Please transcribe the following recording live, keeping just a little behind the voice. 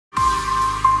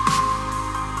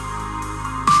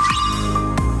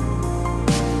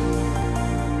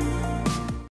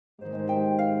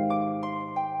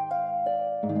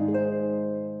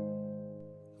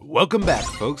Welcome back,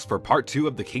 folks, for part 2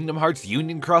 of the Kingdom Hearts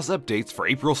Union Cross updates for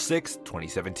April 6th,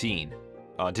 2017.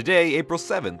 On today, April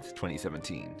 7th,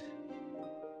 2017.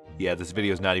 Yeah, this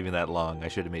video is not even that long. I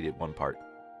should have made it one part.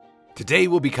 Today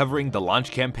we'll be covering the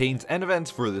launch campaigns and events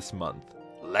for this month.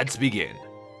 Let's begin.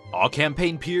 All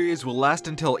campaign periods will last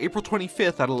until April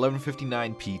 25th at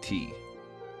 11:59 PT.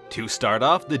 To start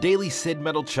off, the daily Sid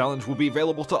Medal Challenge will be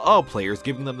available to all players,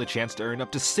 giving them the chance to earn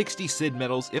up to 60 Sid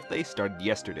Medals if they started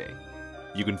yesterday.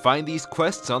 You can find these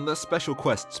quests on the Special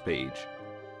Quests page.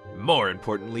 More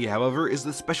importantly, however, is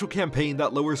the special campaign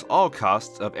that lowers all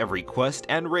costs of every quest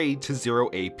and raid to 0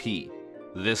 AP.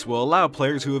 This will allow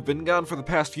players who have been gone for the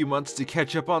past few months to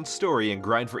catch up on story and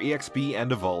grind for EXP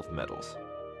and Evolve medals.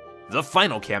 The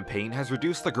final campaign has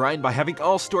reduced the grind by having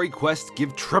all story quests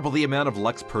give triple the amount of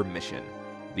Lux per mission.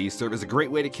 These serve as a great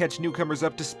way to catch newcomers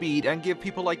up to speed and give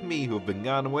people like me who have been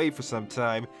gone away for some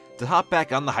time to hop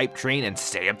back on the hype train and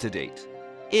stay up to date.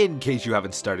 In case you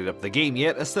haven't started up the game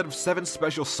yet, a set of 7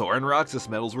 special Sora and Roxas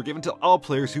medals were given to all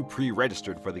players who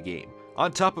pre-registered for the game,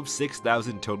 on top of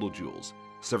 6,000 total jewels,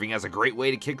 serving as a great way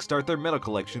to kickstart their medal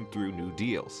collection through new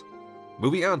deals.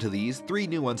 Moving on to these, 3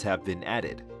 new ones have been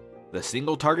added. The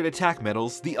single target attack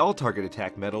medals, the all target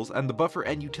attack medals, and the buffer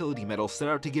and utility medals set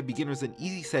out to give beginners an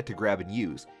easy set to grab and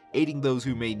use, aiding those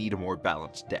who may need a more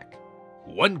balanced deck.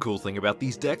 One cool thing about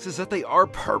these decks is that they are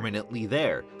permanently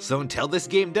there, so until this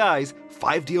game dies,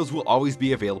 5 deals will always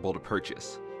be available to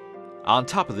purchase. On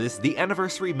top of this, the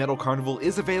Anniversary Medal Carnival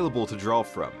is available to draw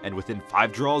from, and within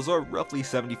 5 draws, or roughly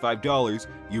 $75,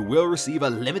 you will receive a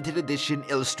limited edition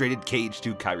illustrated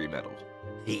KH2 Kairi medal.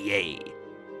 Yay!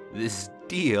 This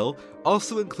deal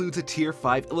also includes a Tier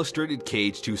 5 illustrated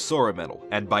KH2 Sora medal,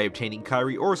 and by obtaining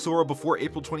Kairi or Sora before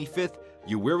April 25th,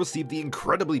 you will receive the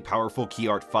incredibly powerful Key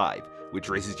Art 5, which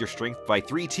raises your strength by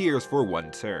 3 tiers for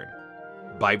 1 turn.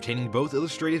 By obtaining both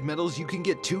illustrated medals, you can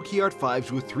get 2 Key Art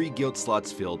 5s with 3 guild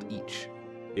slots filled each.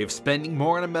 If spending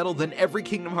more on a medal than every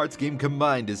Kingdom Hearts game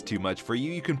combined is too much for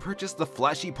you, you can purchase the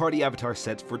Flashy Party Avatar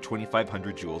sets for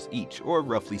 2,500 jewels each, or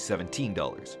roughly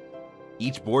 $17.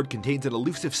 Each board contains an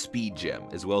elusive speed gem,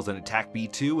 as well as an Attack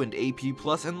B2 and AP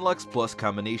Plus and Lux Plus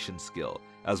combination skill,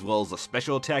 as well as a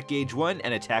Special Attack Gauge 1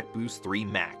 and Attack Boost 3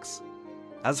 Max.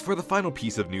 As for the final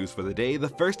piece of news for the day, the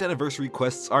first anniversary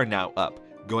quests are now up,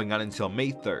 going on until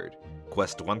May 3rd.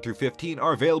 Quests 1 through 15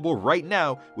 are available right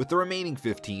now, with the remaining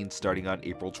 15 starting on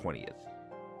April 20th.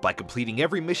 By completing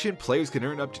every mission, players can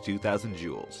earn up to 2,000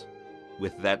 jewels.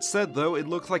 With that said though, it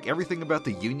looks like everything about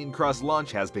the Union Cross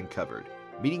launch has been covered,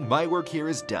 meaning my work here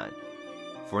is done.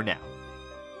 For now.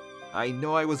 I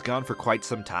know I was gone for quite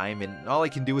some time, and all I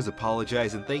can do is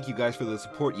apologize and thank you guys for the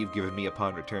support you've given me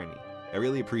upon returning. I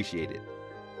really appreciate it.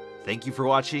 Thank you for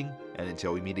watching, and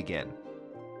until we meet again.